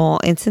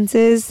small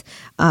instances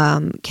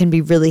can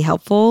be really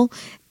helpful.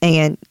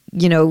 And,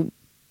 you know,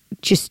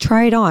 just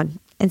try it on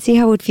and see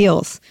how it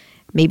feels.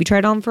 Maybe try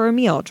it on for a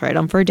meal, try it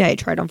on for a day,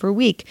 try it on for a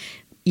week.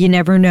 You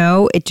never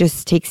know. It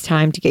just takes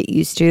time to get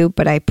used to,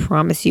 but I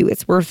promise you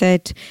it's worth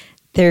it.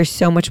 There's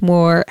so much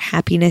more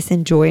happiness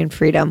and joy and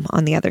freedom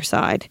on the other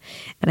side.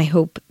 And I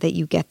hope that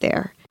you get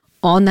there.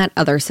 On that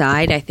other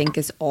side, I think,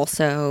 is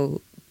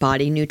also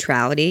body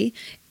neutrality.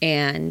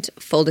 And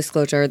full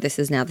disclosure, this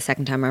is now the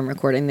second time I'm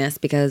recording this,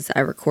 because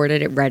I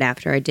recorded it right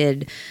after I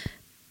did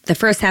the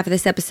first half of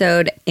this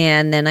episode.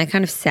 And then I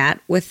kind of sat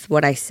with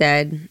what I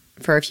said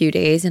for a few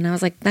days. And I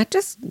was like, that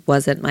just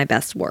wasn't my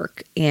best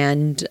work.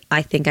 And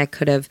I think I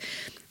could have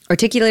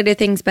articulated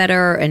things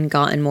better and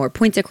gotten more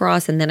points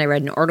across. And then I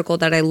read an article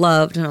that I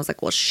loved, and I was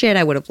like, well, shit,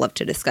 I would have loved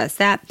to discuss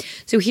that.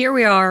 So here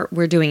we are,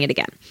 we're doing it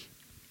again.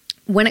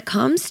 When it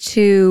comes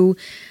to,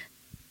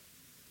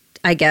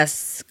 I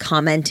guess,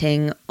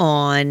 commenting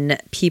on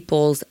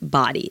people's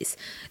bodies,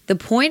 the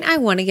point I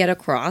want to get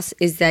across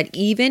is that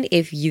even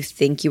if you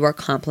think you are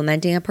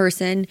complimenting a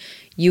person,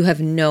 you have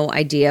no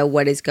idea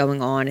what is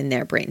going on in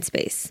their brain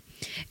space.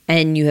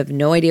 And you have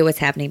no idea what's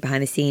happening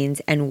behind the scenes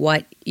and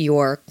what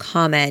your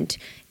comment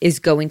is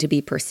going to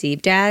be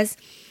perceived as.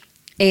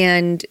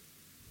 And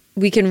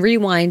we can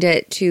rewind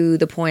it to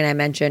the point I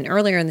mentioned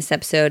earlier in this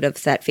episode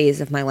of that phase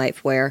of my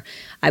life where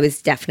I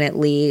was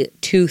definitely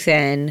too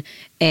thin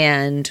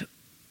and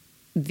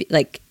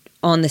like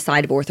on the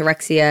side of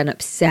orthorexia and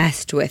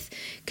obsessed with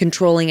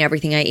controlling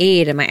everything I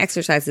ate and my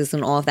exercises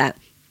and all of that.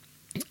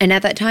 And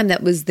at that time,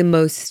 that was the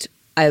most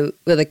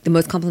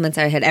compliments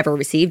I had ever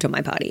received on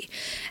my body.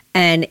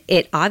 And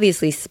it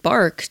obviously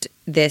sparked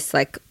this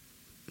like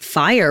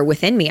fire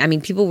within me. I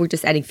mean, people were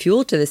just adding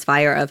fuel to this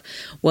fire of,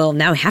 well,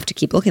 now I have to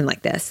keep looking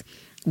like this.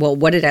 Well,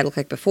 what did I look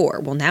like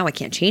before? Well, now I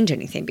can't change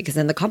anything because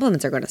then the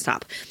compliments are going to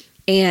stop.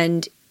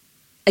 And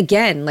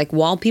again, like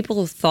while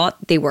people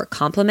thought they were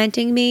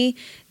complimenting me,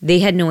 they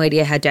had no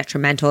idea how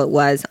detrimental it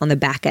was on the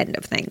back end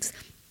of things.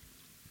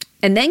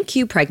 And then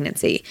cue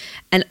pregnancy.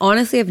 And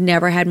honestly, I've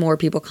never had more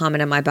people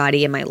comment on my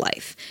body in my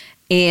life.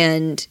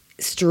 And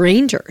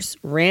strangers,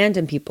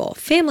 random people,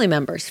 family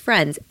members,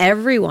 friends,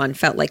 everyone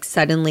felt like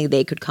suddenly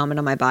they could comment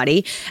on my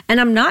body. And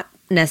I'm not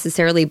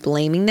necessarily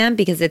blaming them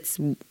because it's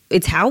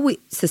how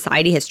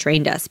society has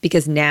trained us.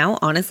 Because now,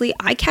 honestly,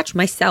 I catch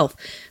myself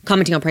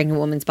commenting on pregnant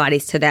women's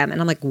bodies to them.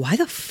 And I'm like, why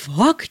the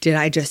fuck did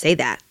I just say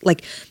that?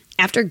 Like,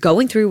 after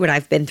going through what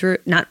I've been through,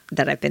 not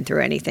that I've been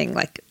through anything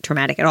like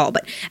traumatic at all,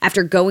 but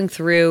after going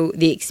through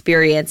the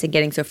experience and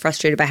getting so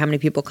frustrated by how many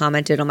people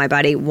commented on my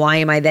body, why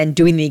am I then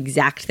doing the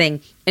exact thing?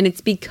 And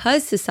it's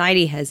because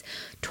society has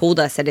told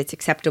us that it's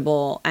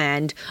acceptable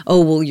and,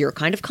 oh, well, you're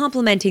kind of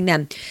complimenting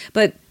them.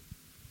 But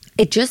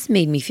it just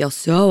made me feel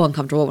so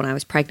uncomfortable when I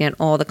was pregnant,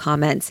 all the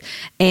comments.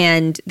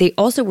 And they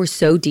also were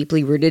so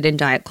deeply rooted in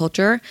diet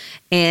culture.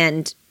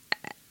 And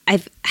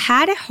I've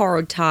had a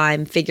hard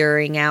time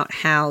figuring out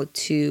how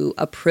to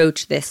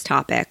approach this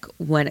topic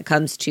when it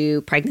comes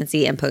to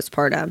pregnancy and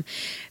postpartum,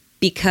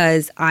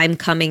 because I'm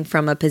coming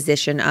from a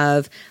position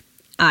of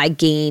I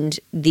gained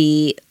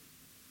the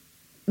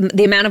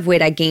amount of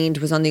weight I gained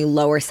was on the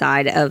lower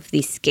side of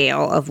the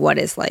scale of what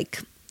is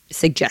like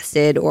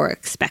suggested or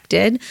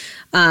expected.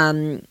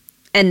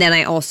 And then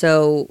I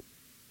also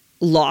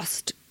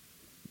lost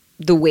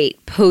the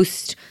weight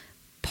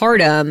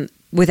postpartum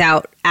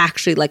without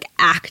actually like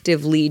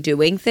actively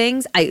doing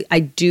things. I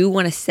do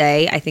want to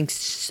say I think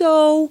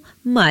so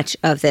much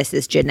of this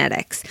is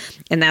genetics.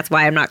 And that's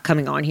why I'm not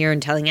coming on here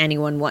and telling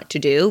anyone what to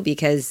do,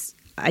 because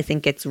I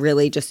think it's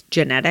really just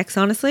genetics,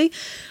 honestly.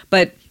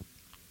 But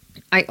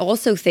I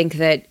also think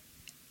that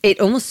it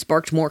almost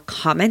sparked more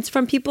comments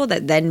from people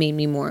that then made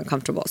me more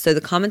uncomfortable. So the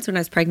comments when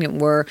I was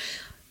pregnant were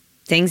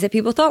things that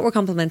people thought were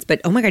compliments,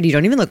 but oh my God, you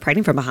don't even look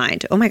pregnant from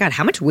behind. Oh my God,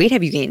 how much weight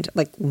have you gained?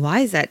 Like,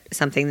 why is that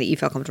something that you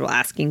feel comfortable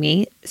asking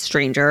me,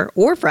 stranger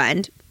or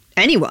friend,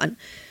 anyone?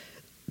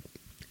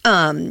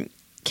 Can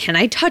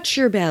I touch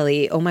your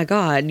belly? Oh my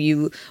God,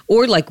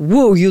 or like,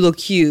 whoa, you look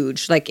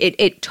huge. Like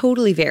it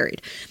totally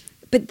varied.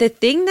 But the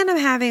thing that I'm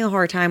having a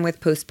hard time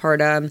with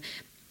postpartum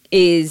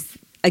is,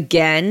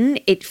 again,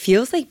 it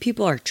feels like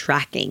people are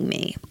tracking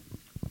me.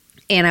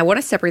 And I want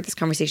to separate this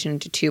conversation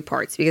into two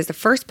parts, because the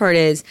first part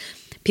is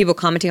people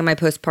commenting on my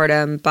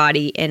postpartum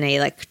body in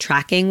a like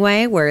tracking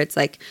way, where it's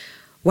like,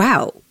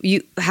 wow,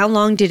 how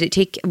long did it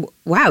take?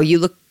 Wow, you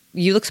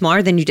look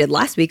smaller than you did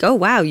last week. Oh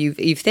wow,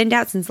 you've thinned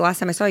out since the last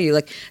time I saw you.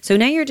 Like, so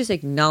now you're just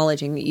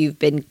acknowledging that you've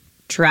been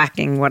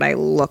tracking what I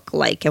look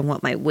like and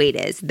what my weight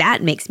is.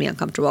 That makes me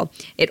uncomfortable.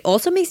 It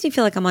also makes me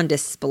feel like I'm on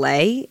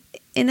display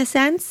in a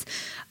sense,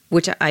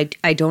 which I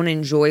don't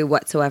enjoy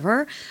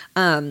whatsoever.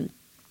 And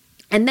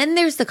then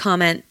there's the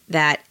comment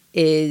that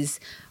is,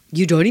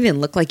 you don't even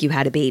look like you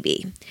had a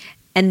baby.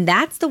 And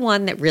that's the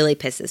one that really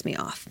pisses me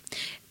off,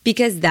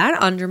 because that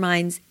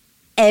undermines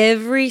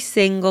every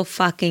single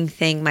fucking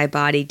thing my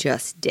body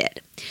just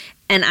did.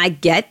 And I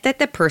get that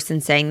the person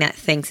saying that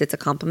thinks it's a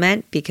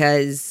compliment,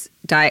 because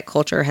diet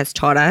culture has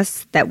taught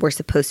us that we're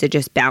supposed to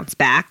just bounce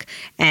back,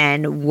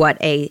 and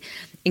what a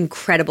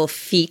incredible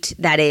feat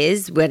that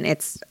is when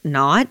it's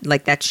not.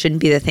 Like, that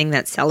shouldn't be the thing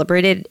that's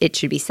celebrated. It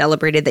should be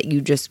celebrated that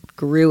you just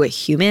grew a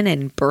human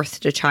and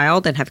birthed a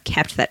child and have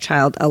kept that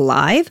child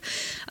alive.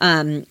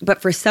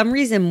 But for some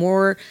reason,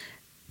 more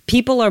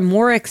people are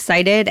more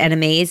excited and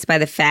amazed by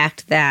the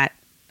fact that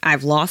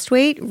I've lost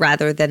weight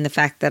rather than the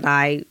fact that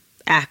I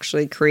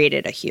actually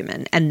created a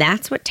human. And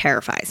that's what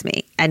terrifies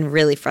me and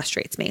really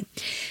frustrates me.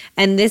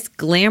 And this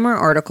Glamour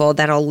article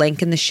that I'll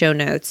link in the show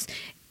notes,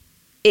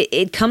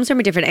 it comes from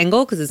a different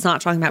angle, because it's not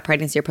talking about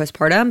pregnancy or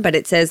postpartum, but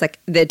it says, like,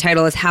 the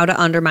title is How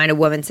to Undermine a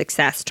Woman's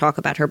Success, Talk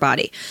About Her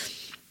Body.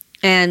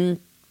 And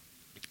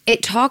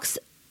it talks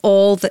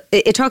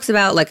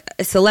about like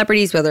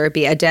celebrities, whether it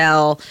be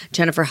Adele,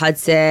 Jennifer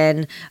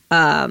Hudson,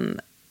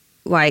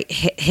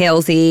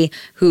 Halsey,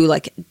 who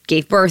like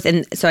gave birth.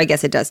 And so I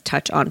guess it does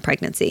touch on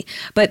pregnancy,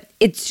 but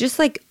it's just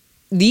like,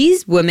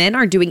 these women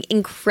are doing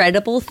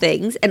incredible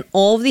things, and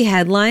all of the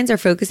headlines are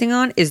focusing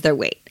on is their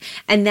weight.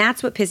 And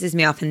that's what pisses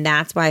me off. And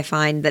that's why I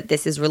find that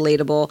this is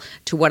relatable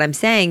to what I'm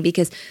saying,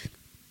 because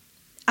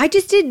I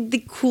just did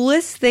the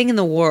coolest thing in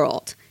the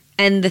world.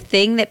 And the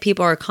thing that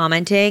people are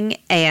commenting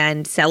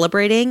and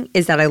celebrating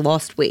is that I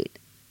lost weight.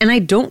 And I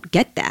don't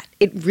get that.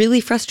 It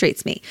really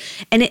frustrates me.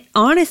 And it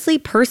honestly,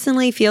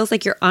 personally feels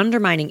like you're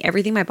undermining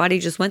everything my body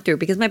just went through,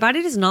 because my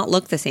body does not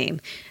look the same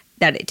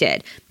that it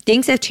did.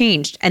 Things have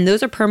changed, and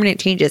those are permanent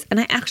changes. And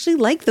I actually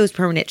like those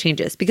permanent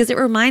changes, because it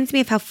reminds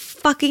me of how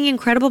fucking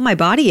incredible my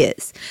body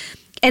is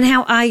and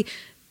how I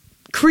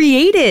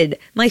created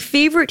my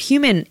favorite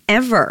human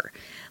ever.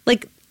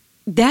 Like,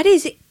 that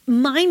is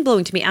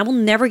mind-blowing to me. I will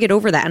never get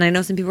over that. And I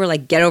know some people are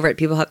like, get over it.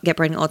 People get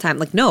pregnant all the time.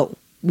 Like, no,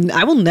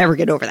 I will never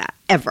get over that,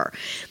 ever.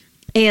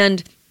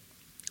 And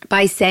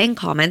by saying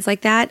comments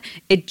like that,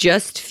 it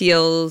just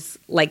feels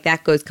like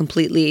that goes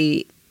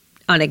completely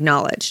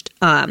unacknowledged.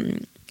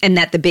 And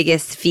that the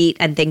biggest feat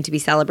and thing to be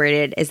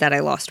celebrated is that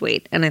I lost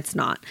weight, and it's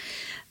not.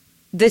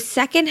 The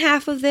second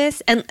half of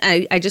this, and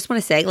I just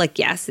want to say, like,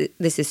 yes,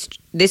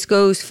 this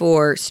goes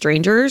for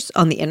strangers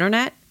on the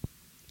internet,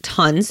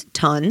 tons,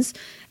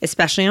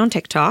 especially on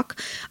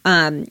TikTok,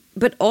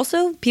 but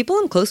also people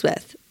I'm close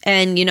with.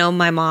 And, you know,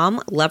 my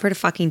mom, love her to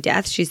fucking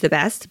death. She's the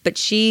best, but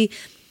she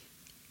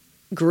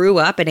grew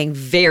up in a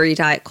very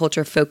diet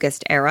culture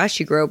focused era.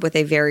 She grew up with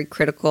a very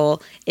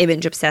critical,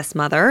 image obsessed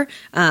mother.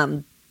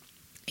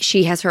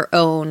 She has her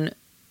own,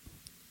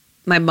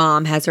 my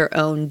mom has her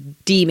own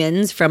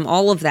demons from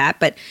all of that,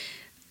 but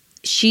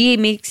she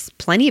makes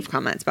plenty of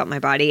comments about my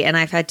body. And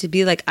I've had to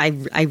be like, I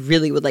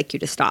really would like you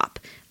to stop,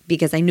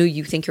 because I know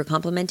you think you're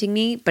complimenting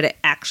me, but it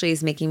actually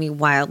is making me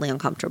wildly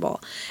uncomfortable.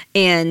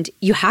 And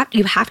you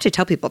have to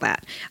tell people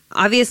that.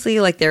 Obviously,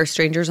 like there are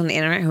strangers on the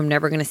internet who I'm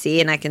never going to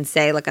see, and I can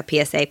say like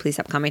a PSA, please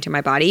stop commenting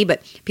my body.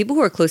 But people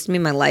who are close to me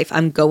in my life,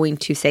 I'm going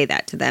to say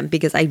that to them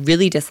because I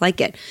really dislike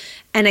it.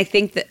 And I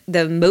think that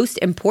the most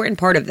important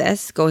part of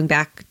this, going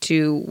back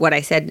to what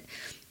I said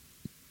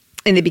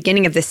in the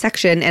beginning of this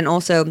section, and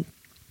also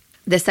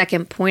the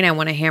second point I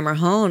want to hammer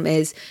home,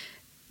 is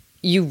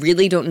you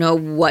really don't know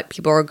what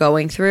people are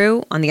going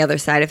through on the other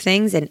side of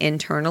things and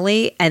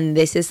internally. And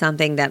this is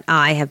something that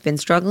I have been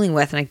struggling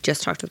with. And I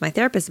just talked with my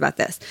therapist about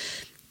this.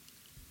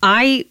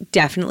 I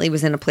definitely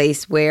was in a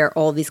place where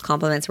all these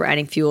compliments were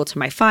adding fuel to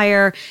my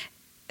fire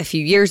a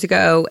few years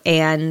ago.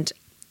 And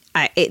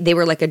they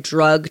were like a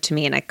drug to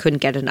me and I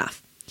couldn't get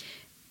enough.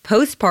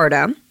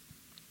 Postpartum,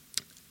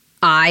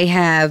 I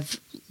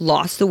have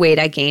lost the weight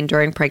I gained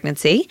during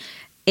pregnancy.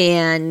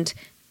 And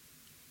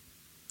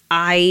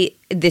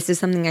this is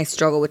something I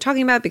struggle with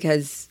talking about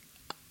because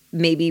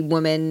maybe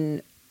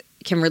women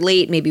can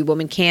relate, maybe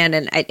women can,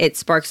 and it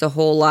sparks a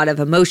whole lot of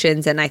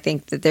emotions. And I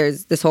think that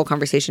this whole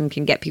conversation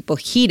can get people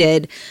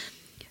heated.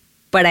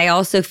 But I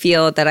also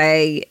feel that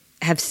I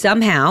have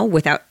somehow,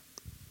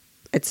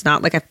 it's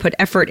not like I've put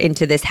effort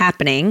into this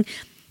happening,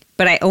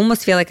 but I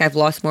almost feel like I've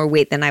lost more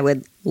weight than I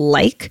would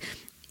like.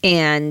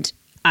 And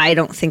I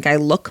don't think I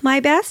look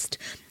my best,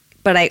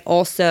 but I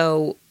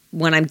also,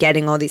 when I'm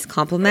getting all these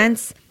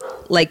compliments,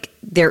 like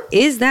there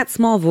is that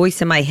small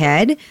voice in my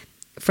head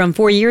from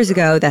 4 years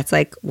ago that's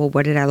like, well,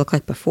 what did I look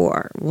like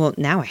before? Well,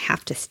 now I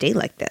have to stay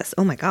like this.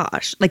 Oh my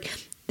gosh. Like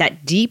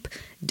that deep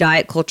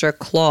diet culture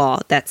claw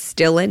that's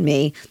still in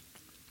me,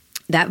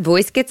 that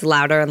voice gets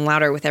louder and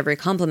louder with every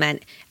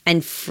compliment.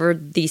 And for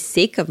the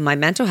sake of my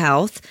mental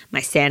health,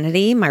 my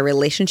sanity, my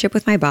relationship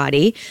with my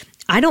body,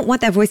 I don't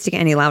want that voice to get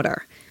any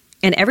louder.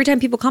 And every time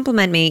people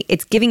compliment me,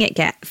 it's giving it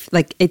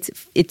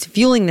it's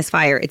fueling this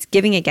fire. It's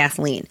giving it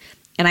gasoline.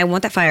 And I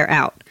want that fire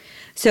out.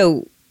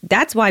 So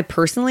that's why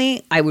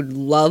personally, I would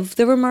love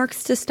the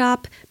remarks to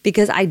stop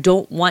because I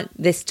don't want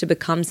this to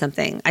become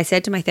something. I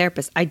said to my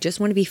therapist, I just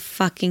want to be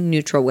fucking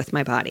neutral with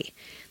my body.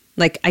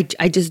 Like I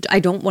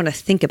don't want to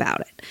think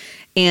about it.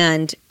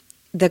 And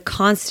the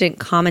constant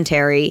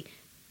commentary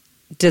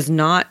does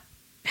not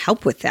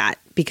help with that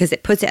because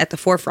it puts it at the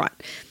forefront.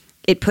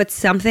 It puts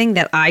something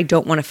that I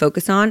don't want to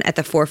focus on at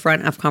the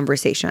forefront of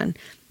conversation.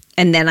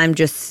 And then I'm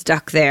just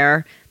stuck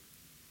there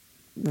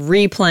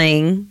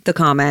replaying the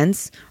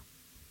comments,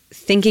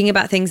 thinking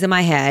about things in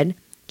my head,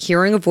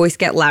 hearing a voice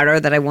get louder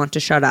that I want to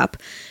shut up.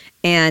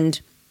 And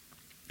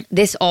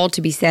this all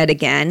to be said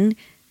again,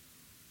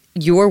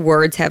 your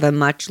words have a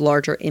much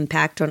larger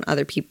impact on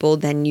other people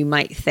than you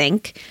might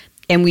think.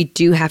 And we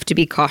do have to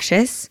be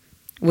cautious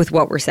with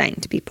what we're saying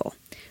to people.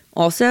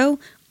 Also,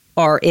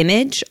 our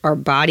image, our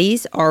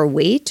bodies, our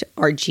weight,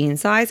 our gene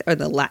size are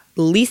the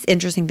least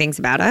interesting things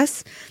about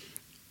us.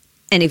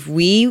 And if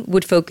we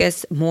would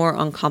focus more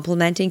on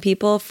complimenting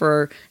people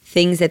for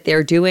things that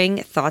they're doing,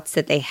 thoughts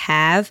that they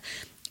have,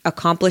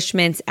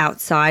 accomplishments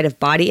outside of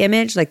body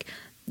image, like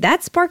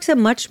that sparks a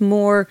much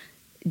more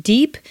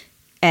deep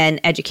and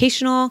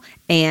educational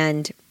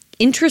and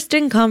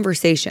interesting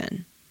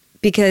conversation.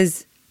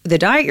 Because the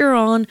diet you're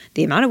on,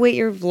 the amount of weight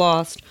you've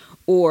lost,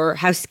 or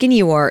how skinny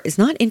you are is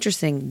not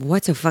interesting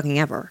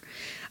whatsoever.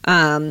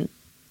 I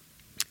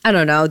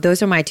don't know.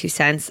 Those are my 2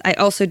 cents. I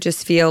also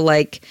just feel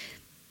like,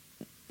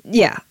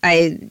 yeah,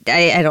 I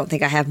don't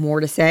think I have more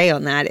to say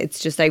on that. It's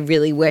just I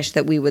really wish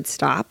that we would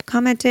stop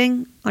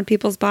commenting on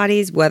people's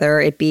bodies, whether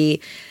it be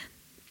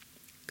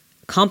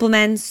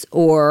compliments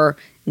or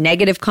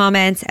negative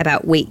comments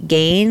about weight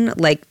gain.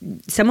 Like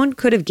someone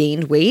could have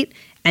gained weight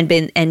and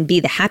be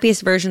the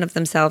happiest version of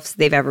themselves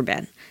they've ever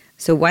been.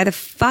 So why the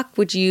fuck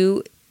would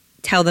you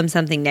tell them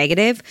something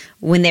negative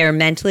when they're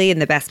mentally in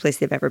the best place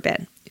they've ever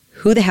been?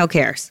 Who the hell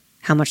cares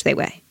how much they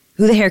weigh?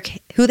 Who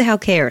the hell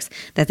cares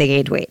that they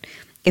gained weight?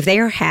 If they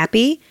are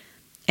happy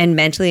and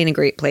mentally in a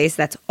great place,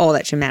 that's all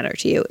that should matter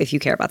to you if you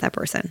care about that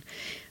person.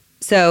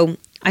 So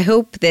I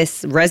hope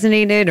this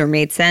resonated or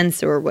made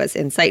sense or was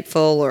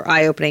insightful or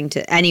eye-opening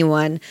to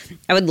anyone.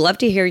 I would love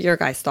to hear your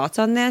guys' thoughts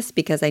on this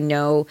because I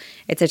know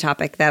it's a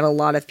topic that a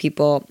lot of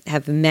people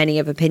have many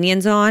of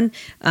opinions on.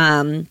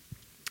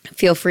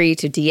 Feel free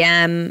to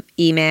DM,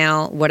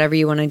 email, whatever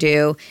you want to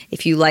do.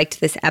 If you liked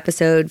this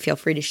episode, feel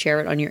free to share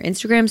it on your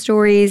Instagram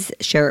stories,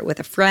 share it with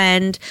a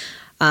friend,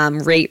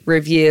 rate,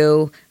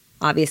 review.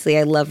 Obviously,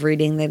 I love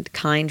reading the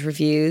kind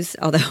reviews,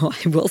 although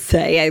I will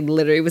say I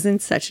literally was in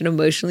such an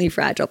emotionally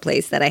fragile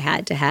place that I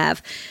had to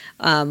have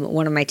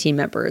one of my team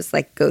members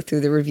like go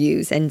through the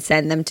reviews and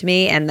send them to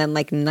me and then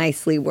like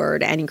nicely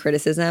word any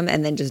criticism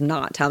and then just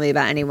not tell me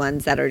about any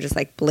ones that are just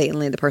like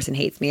blatantly the person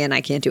hates me and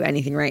I can't do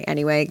anything right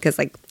anyway because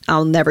like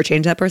I'll never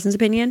change that person's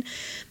opinion.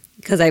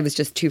 Because I was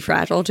just too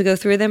fragile to go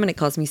through them and it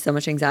caused me so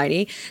much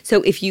anxiety.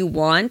 So if you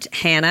want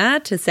Hannah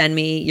to send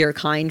me your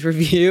kind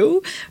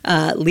review,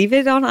 leave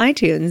it on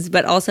iTunes,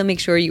 but also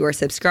make sure you are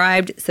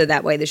subscribed so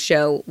that way the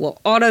show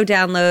will auto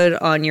download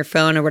on your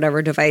phone or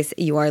whatever device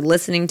you are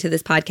listening to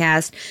this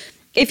podcast.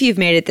 If you've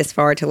made it this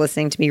far to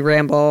listening to me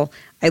ramble,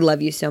 I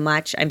love you so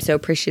much. I'm so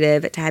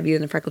appreciative to have you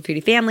in the Freckled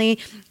Foodie family.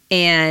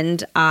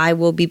 And I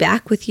will be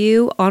back with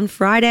you on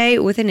Friday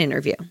with an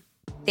interview.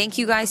 Thank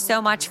you guys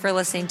so much for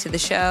listening to the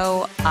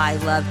show. I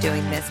love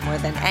doing this more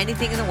than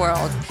anything in the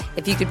world.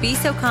 If you could be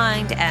so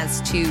kind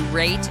as to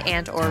rate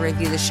and or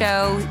review the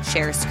show,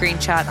 share a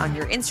screenshot on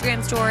your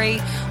Instagram story,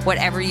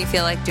 whatever you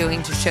feel like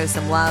doing to show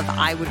some love,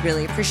 I would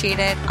really appreciate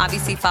it.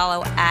 Obviously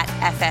follow at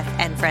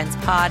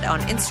FFNFriendsPod on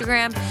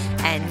Instagram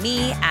and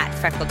me at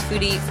Freckled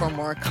Foodie for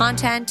more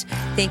content.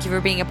 Thank you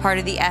for being a part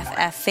of the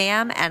FF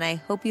fam, and I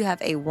hope you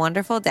have a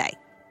wonderful day.